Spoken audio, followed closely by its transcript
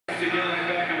to get right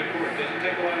back on the court. Doesn't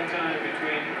take a lot of time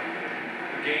between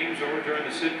the games or during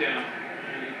the sit-down.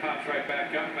 And he pops right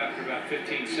back up after about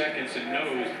 15 seconds and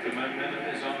knows the momentum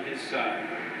is on his side.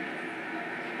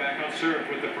 Back on serve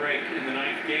with the break in the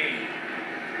 9th game.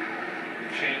 A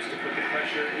chance to put the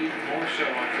pressure even more so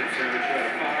on Tipsarevic, who had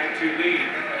a 5-2 lead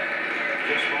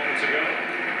just moments ago.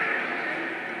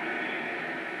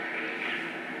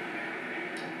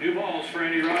 New balls for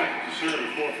Andy Roddick to serve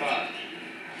at 4-5.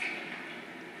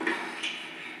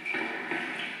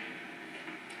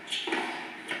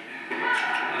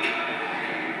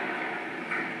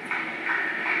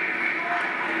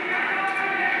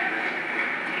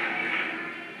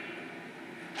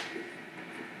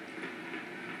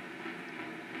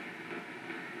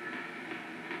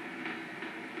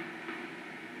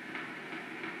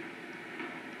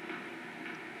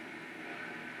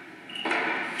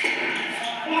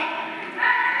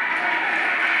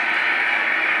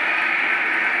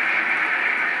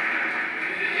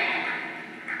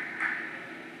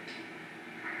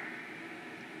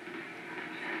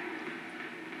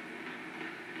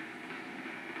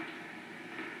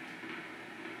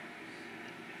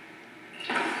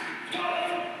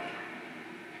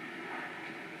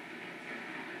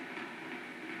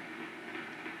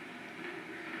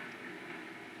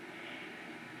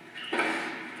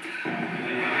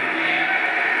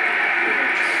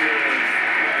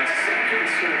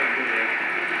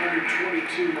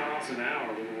 Miles an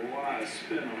hour with a lot of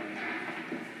spin on it.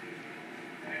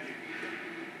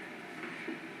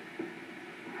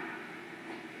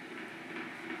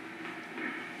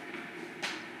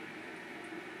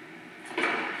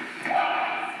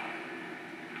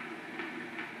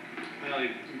 Well,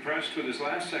 he's impressed with his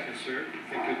last second serve.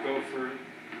 I think he'll go for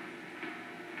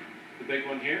the big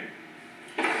one here.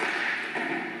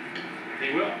 He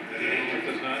will. He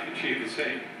does not achieve the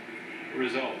same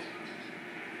result.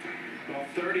 Well,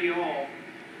 30-all.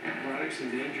 Roddick's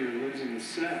in danger of losing the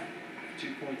set.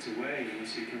 2 points away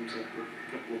unless he comes up with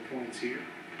a couple of points here.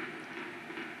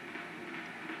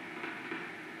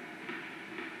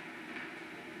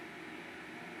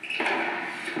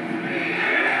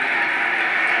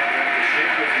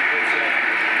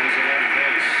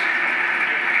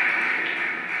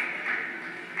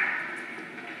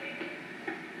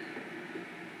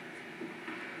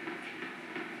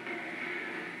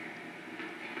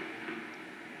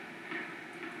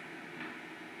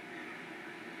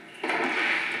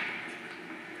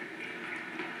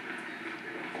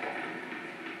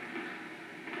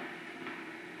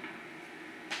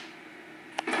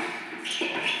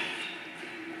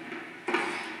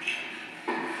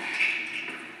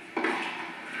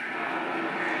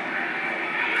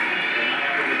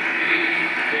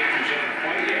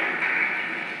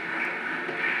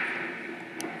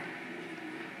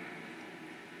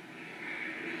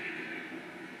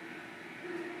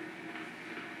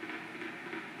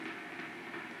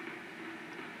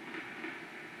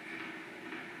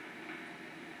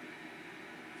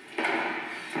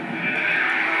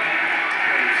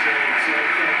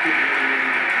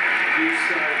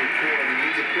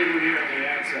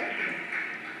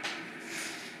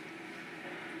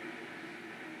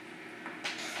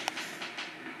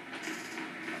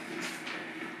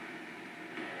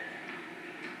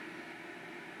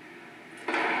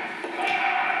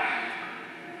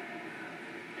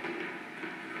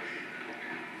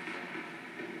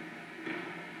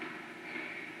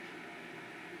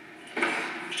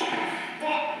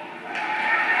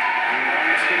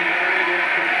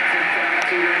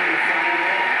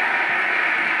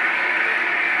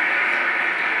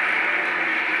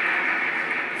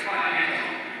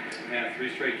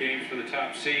 Games for the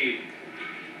top seed.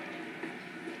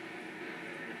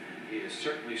 He has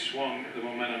certainly swung the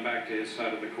momentum back to his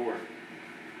side of the court.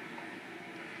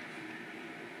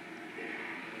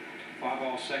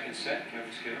 5-all second set.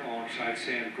 Kevin Skinner alongside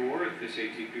Sam Gore at this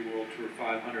ATP World Tour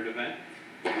 500 event.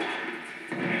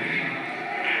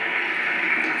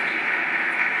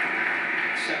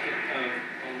 Second of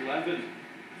 11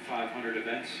 500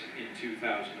 events in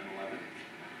 2011.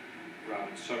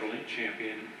 Robin Soderling,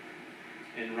 champion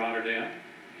in Rotterdam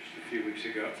just a few weeks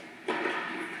ago.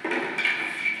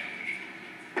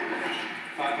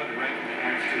 500 ranking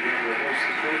points to host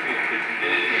the trophy at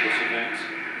this event.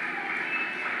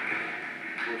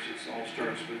 Of course, it all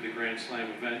starts with the Grand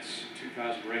Slam events.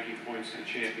 2,000 ranking points to the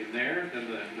champion there. Then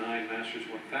the 9 Masters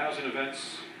 1,000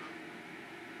 events.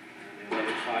 And the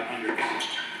 11 500s.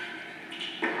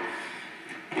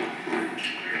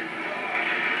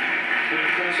 Pretty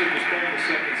impressive display in the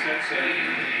second set.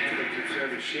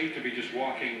 Tipsarevic seemed to be just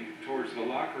walking towards the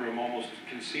locker room, almost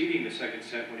conceding the second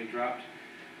set when he dropped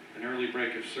an early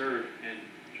break of serve and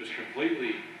just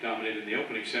completely dominated in the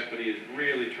opening set, but he has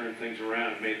really turned things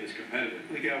around and made this competitive.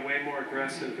 He got way more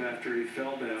aggressive after he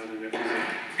fell down, and it was a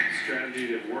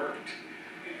strategy that worked.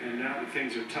 And now that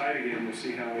things are tight again, we'll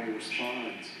see how he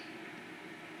responds.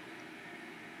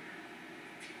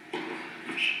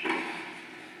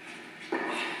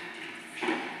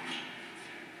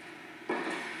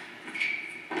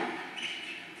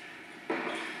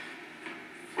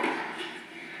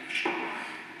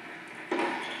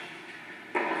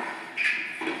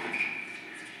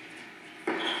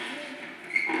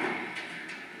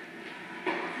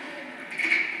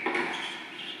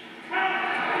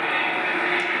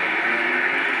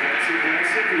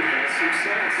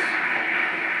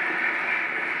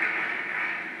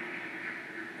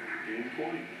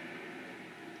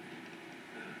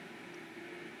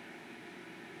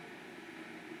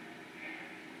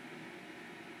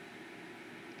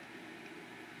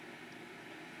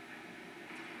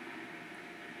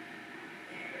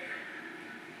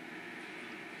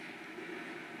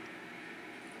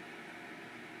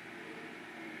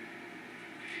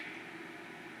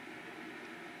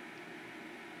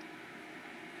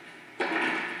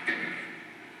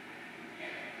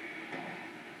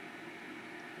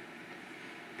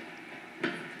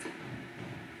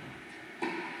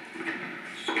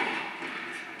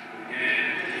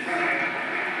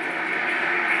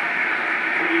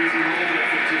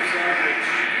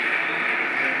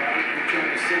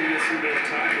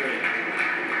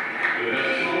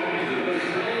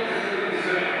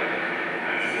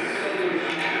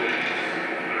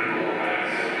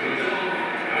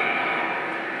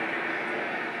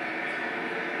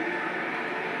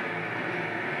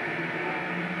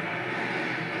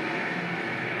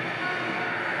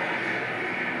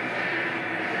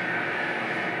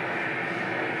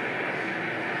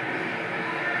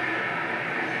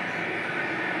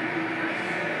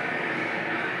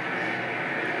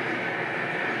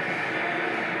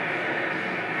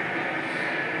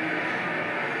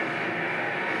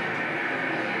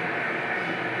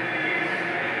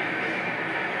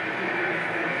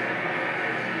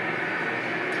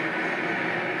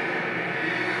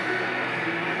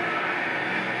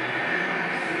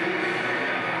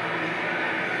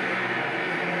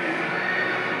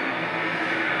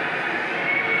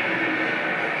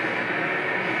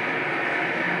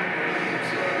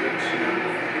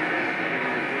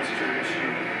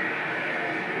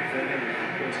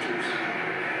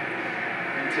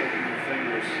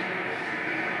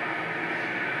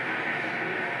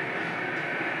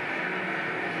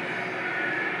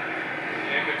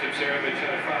 Tipsarevic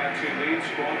had a 5-2 lead,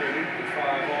 squandered it with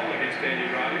 5-all against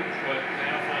Roddick, but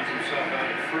now finds himself out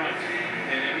in front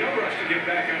and in no rush to get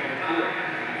back out on the court.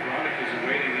 Roddick is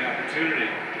awaiting the opportunity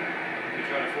to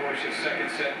try to force his second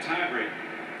set tiebreak.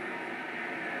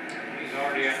 He's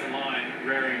already at the line,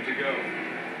 raring to go.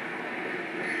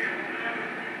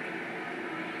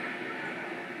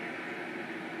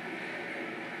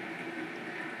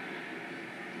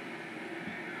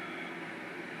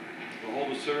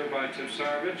 Hold a serve by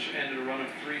Tipsarevic, ended a run of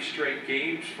 3 straight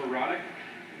games for Roddick.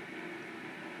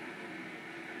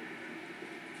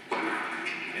 He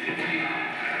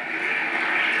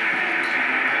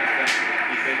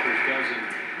Baker's dozen,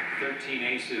 13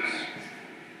 aces.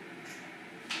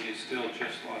 He has still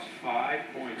just lost 5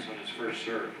 points on his first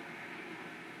serve.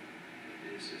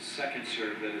 It is his second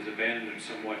serve that has abandoned him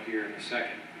somewhat here in the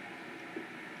second.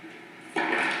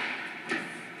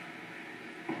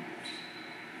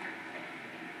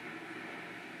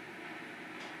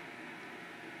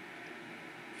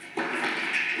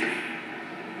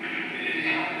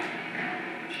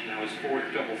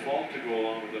 Fourth double fault to go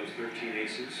along with those 13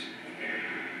 aces.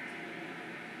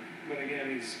 But again,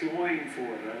 he's going for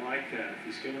it. I like that. If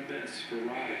he's going to miss for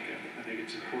Roddick, I think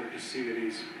it's important to see that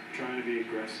he's trying to be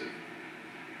aggressive.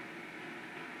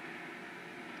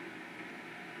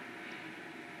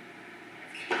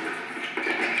 Such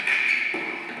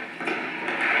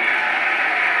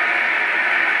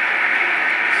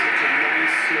a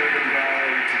nice serve and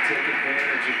volley to take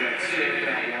advantage of that serve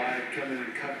out wide, come in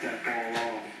and cut that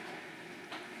ball off.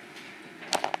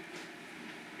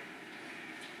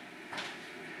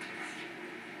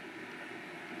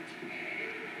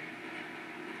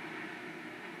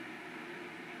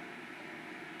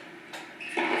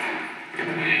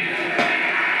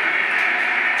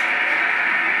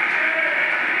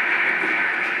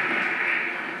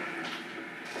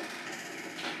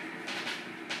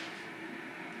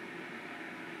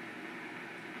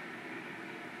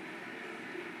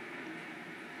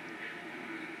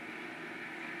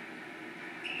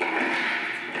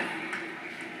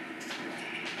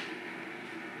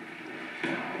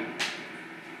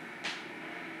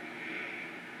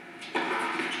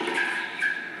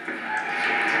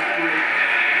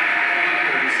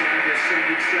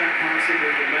 set,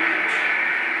 possibly the match.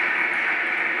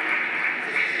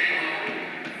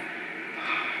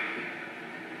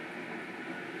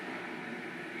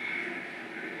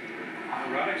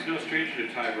 Roddick's no stranger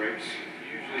to tie breaks.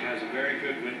 He usually has a very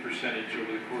good win percentage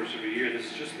over the course of a year. This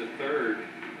is just the third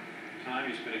time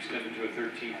he's been extended to a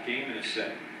 13th game in a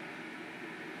set.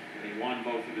 And he won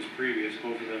both of his previous,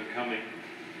 both of them coming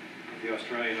at the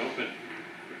Australian Open.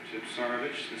 For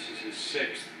Tipsarevic, this is his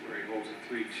 6th, where he holds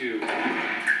a 3-2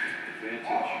 advantage in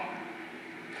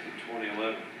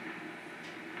 2011.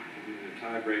 He needed a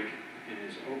tie break in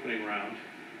his opening round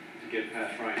to get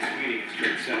past Ryan Sweeting in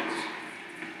straight sets.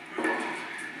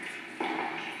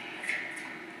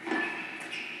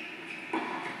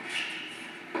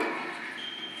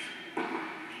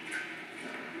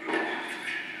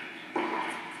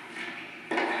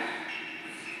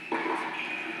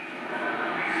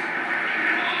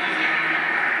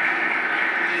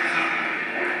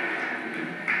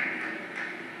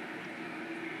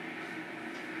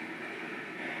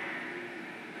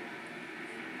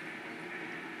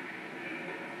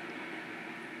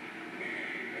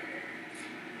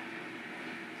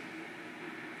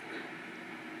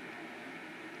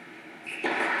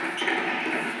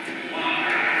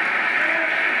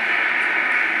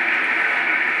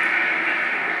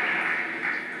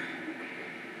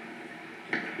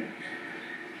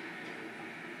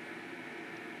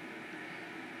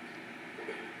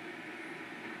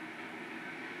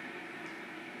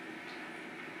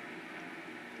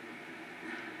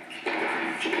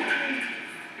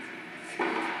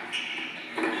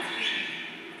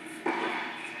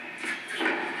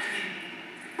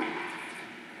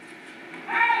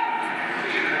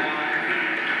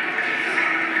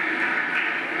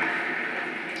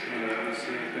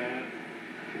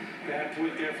 Bad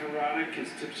point there for Roddick, as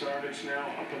Tipsarevic now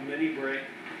up a mini break.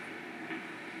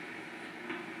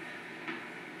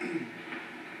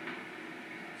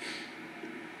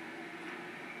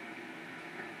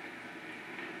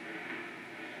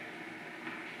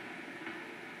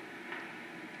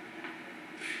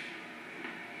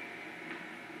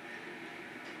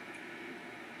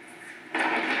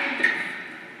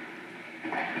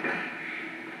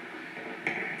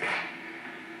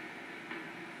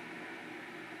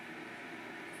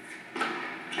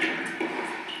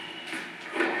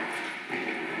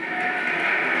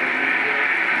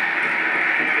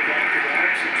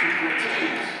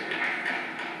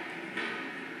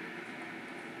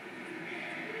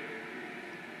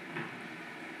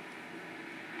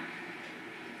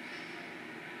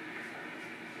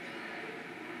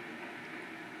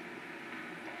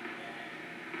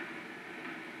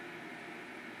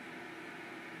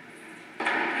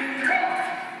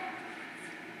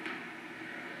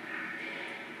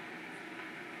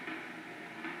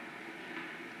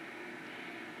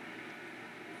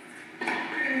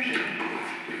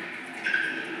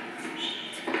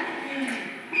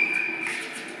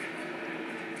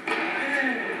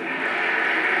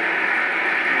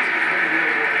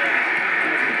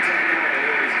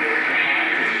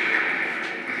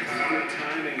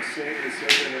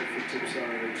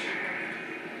 Tipsarevic.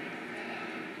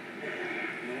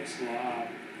 Nice lob.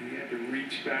 He had to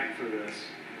reach back for this.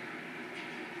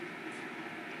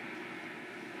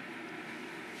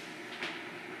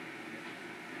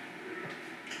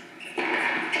 So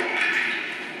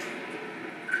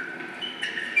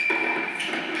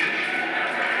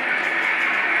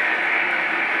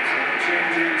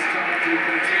changing his top 3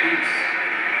 points apiece.